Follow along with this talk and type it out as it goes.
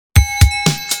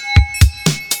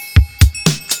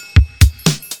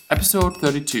Episode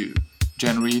 32,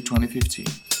 January 2015.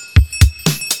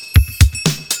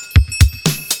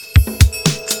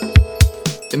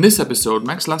 In this episode,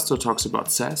 Max Lasto talks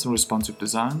about Sass and responsive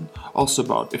design, also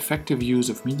about effective use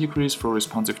of media queries for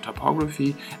responsive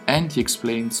typography, and he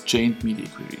explains chained media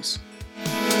queries.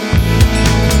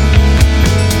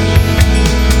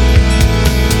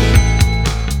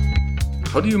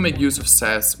 How do you make use of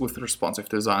Sass with responsive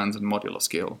designs and modular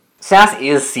scale? Sass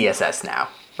is CSS now,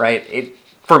 right?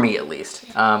 For me at least.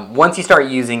 Once you start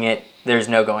using it, there's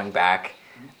no going back.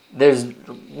 There's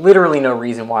literally no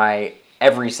reason why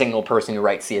every single person who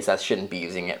writes CSS shouldn't be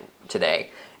using it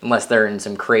today, unless they're in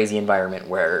some crazy environment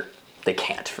where they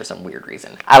can't for some weird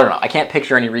reason. I don't know. I can't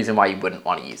picture any reason why you wouldn't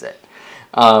want to use it.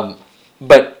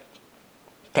 But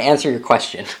to answer your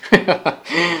question,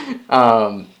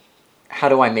 how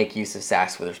do I make use of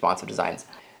Sass with responsive designs?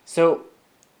 So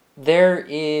there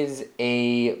is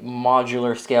a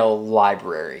modular scale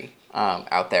library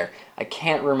out there. I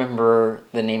can't remember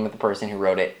the name of the person who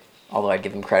wrote it, although I'd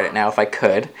give him credit now if I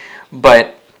could.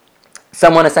 But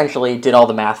someone essentially did all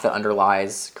the math that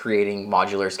underlies creating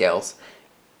modular scales,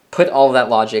 put all of that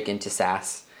logic into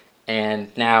Sass, and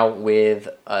now with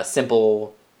a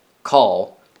simple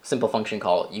function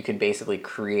call, you can basically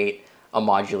create a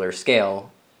modular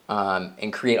scale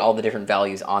and create all the different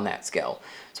values on that scale.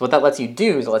 So what that lets you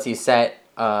do is it lets you set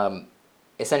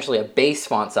essentially a base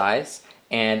font size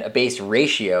and a base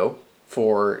ratio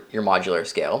for your modular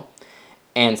scale.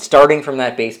 And starting from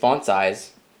that base font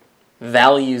size,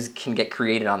 values can get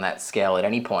created on that scale at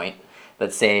any point.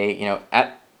 Let's say,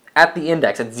 at the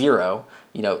index, at 0,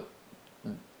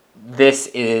 this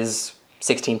is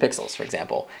 16 pixels, for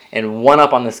example. And 1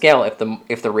 up on the scale,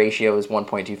 if the ratio is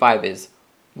 1.25, is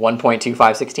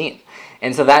 1.2516.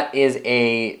 And so that is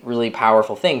a really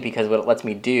powerful thing, because what it lets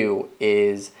me do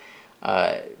is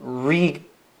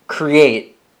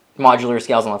recreate modular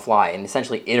scales on the fly and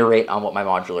essentially iterate on what my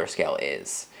modular scale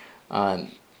is.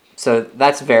 So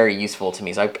that's very useful to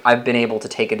me. So I've been able to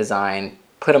take a design,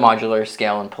 put a modular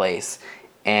scale in place,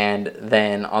 and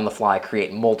then on the fly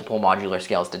create multiple modular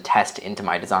scales to test into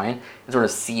my design and sort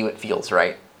of see what feels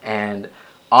right. And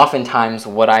oftentimes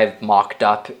what I've mocked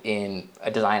up in a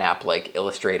design app like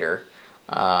Illustrator,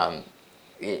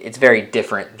 it's very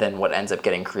different than what ends up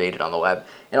getting created on the web.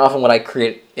 And often what I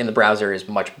create in the browser is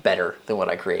much better than what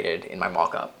I created in my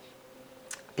mockup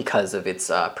because of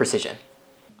its precision.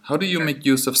 How do you make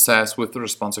use of Sass with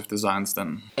responsive designs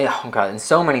then? Oh god, in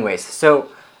so many ways. So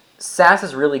Sass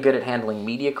is really good at handling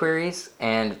media queries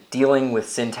and dealing with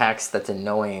syntax that's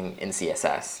annoying in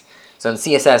CSS. So in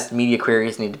CSS, media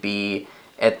queries need to be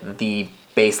at the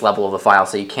base level of the file,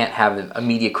 so you can't have a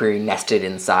media query nested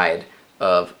inside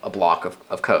of a block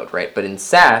of code, right? But in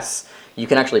Sass, you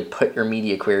can actually put your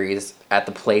media queries at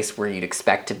the place where you'd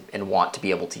expect to and want to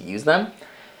be able to use them.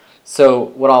 So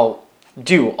what I'll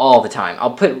do all the time,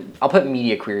 I'll put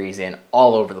media queries in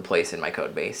all over the place in my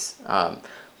code base.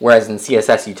 Whereas in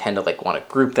CSS, you tend to want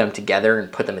to group them together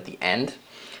and put them at the end.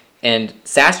 And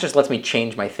Sass just lets me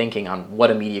change my thinking on what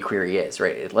a media query is,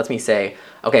 right? It lets me say,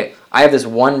 okay, I have this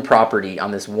one property on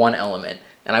this one element,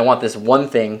 and I want this one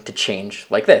thing to change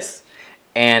like this.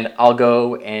 And I'll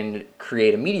go and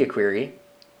create a media query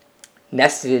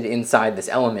nested inside this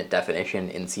element definition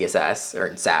in CSS, or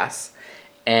in Sass,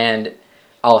 and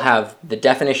I'll have the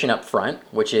definition up front,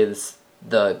 which is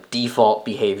the default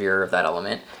behavior of that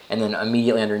element, and then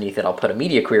immediately underneath it, I'll put a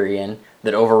media query in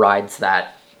that overrides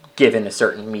that given a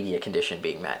certain media condition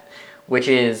being met, which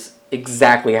is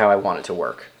exactly how I want it to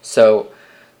work. So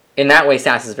in that way,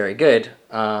 Sass is very good,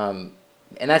 and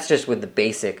that's just with the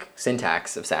basic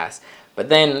syntax of Sass. But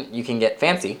then you can get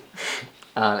fancy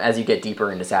as you get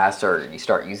deeper into Sass, or you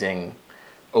start using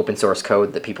open source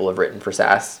code that people have written for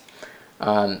Sass.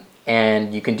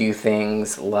 And you can do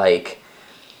things like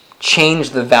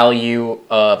change the value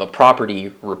of a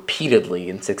property repeatedly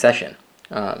in succession.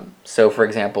 So for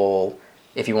example,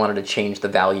 if you wanted to change the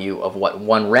value of what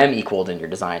one rem equaled in your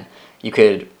design, you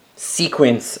could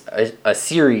sequence a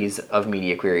series of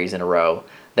media queries in a row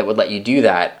that would let you do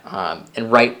that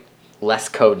and write less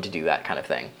code to do that kind of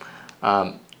thing.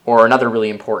 Or another really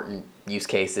important use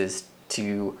case is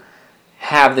to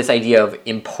have this idea of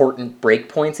important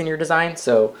breakpoints in your design.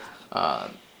 So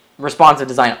responsive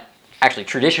design, actually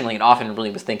traditionally and often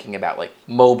really was thinking about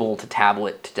mobile to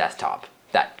tablet to desktop,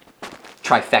 that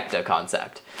trifecta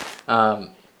concept.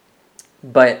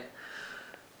 But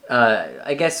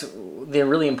I guess the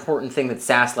really important thing that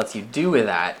Sass lets you do with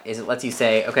that is it lets you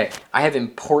say, okay, I have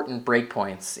important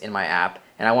breakpoints in my app,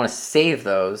 and I want to save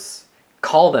those,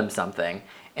 call them something,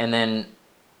 and then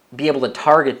be able to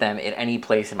target them at any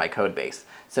place in my code base.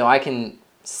 So I can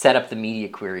set up the media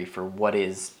query for what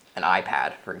is an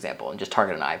iPad, for example, and just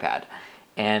target an iPad.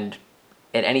 And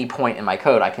at any point in my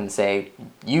code, I can say,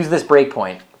 use this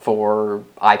breakpoint for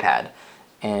iPad,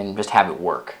 and just have it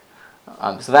work.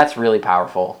 So that's really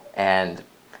powerful, and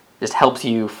just helps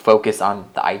you focus on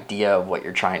the idea of what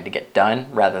you're trying to get done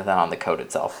rather than on the code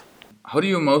itself. How do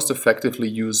you most effectively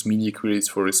use media queries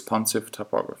for responsive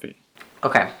typography?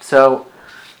 Okay, so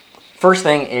first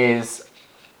thing is,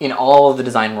 in all of the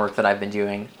design work that I've been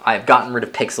doing, I've gotten rid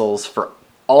of pixels for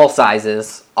all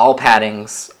sizes, all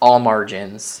paddings, all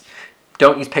margins.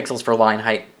 Don't use pixels for line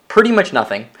height. Pretty much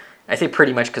nothing. I say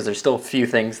pretty much because there's still a few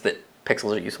things that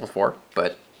pixels are useful for,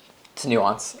 but it's a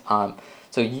nuance.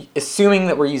 Assuming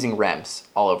that we're using rems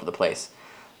all over the place,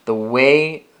 the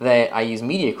way that I use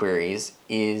media queries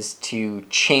is to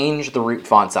change the root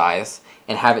font size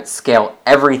and have it scale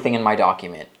everything in my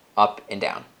document up and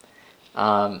down.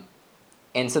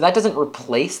 And so that doesn't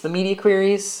replace the media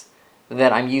queries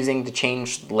that I'm using to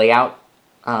change layout,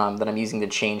 that I'm using to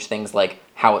change things like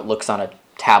how it looks on a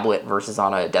tablet versus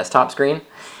on a desktop screen,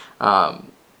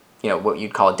 what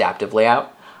you'd call adaptive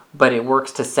layout. But it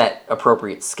works to set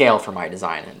appropriate scale for my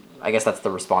design. And I guess that's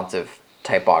the responsive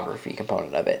typography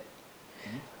component of it.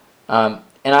 And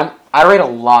I write a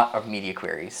lot of media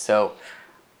queries. So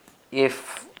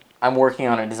if I'm working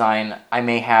on a design, I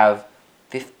may have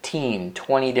 15,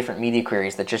 20 different media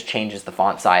queries that just changes the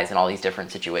font size in all these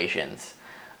different situations.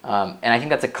 And I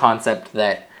think that's a concept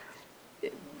that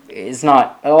is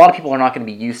not, a lot of people are not going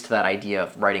to be used to that idea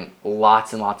of writing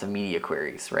lots and lots of media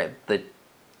queries, right? The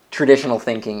traditional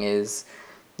thinking is,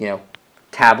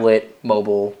 tablet,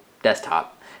 mobile,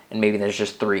 desktop, and maybe there's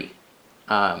just 3.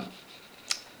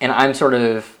 And I'm sort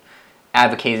of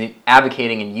advocating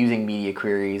and using media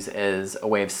queries as a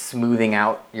way of smoothing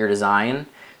out your design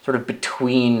sort of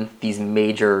between these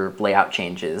major layout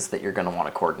changes that you're going to want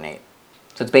to coordinate.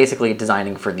 So it's basically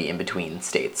designing for the in-between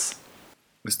states.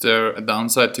 Is there a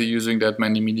downside to using that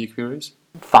many media queries?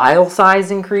 File size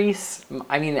increase?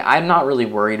 I mean, I'm not really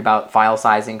worried about file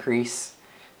size increase.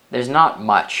 There's not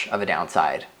much of a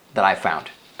downside that I've found,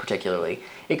 particularly.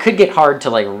 It could get hard to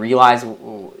realize,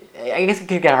 I guess it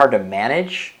could get hard to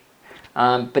manage,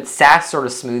 but Sass sort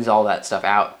of smooths all that stuff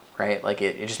out, right?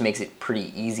 It just makes it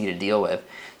pretty easy to deal with.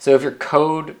 So if your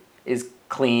code is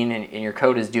clean and your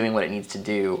code is doing what it needs to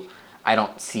do, I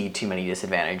don't see too many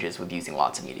disadvantages with using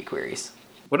lots of media queries.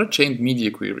 What are chained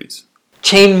media queries?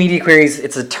 Chained media queries,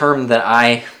 it's a term that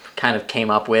I kind of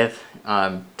came up with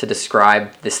to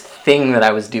describe this thing that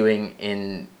I was doing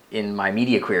in my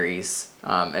media queries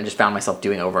and just found myself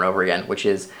doing over and over again, which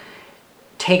is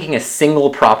taking a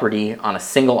single property on a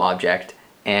single object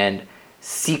and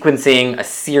sequencing a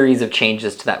series of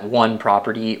changes to that one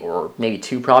property or maybe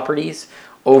 2 properties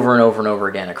over and over and over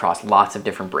again across lots of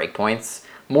different breakpoints.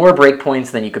 More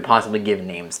breakpoints than you could possibly give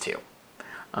names to.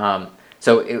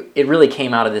 So it really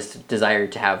came out of this desire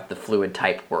to have the fluid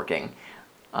type working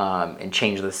and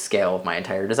change the scale of my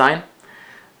entire design.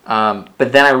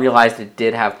 But then I realized it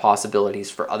did have possibilities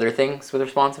for other things with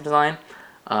responsive design.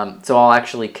 So I'll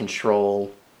actually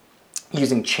control,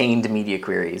 using chained media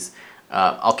queries,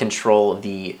 I'll control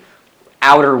the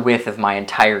outer width of my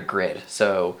entire grid.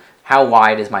 So how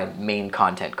wide is my main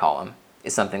content column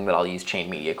is something that I'll use chain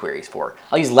media queries for.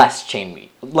 I'll use less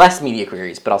media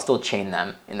queries, but I'll still chain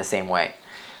them in the same way.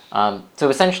 So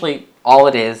essentially, all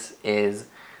it is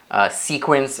a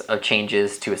sequence of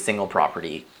changes to a single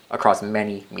property across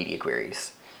many media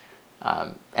queries.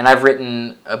 And I've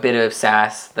written a bit of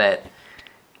Sass that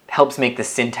helps make the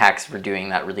syntax for doing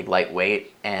that really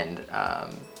lightweight and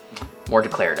more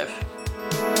declarative.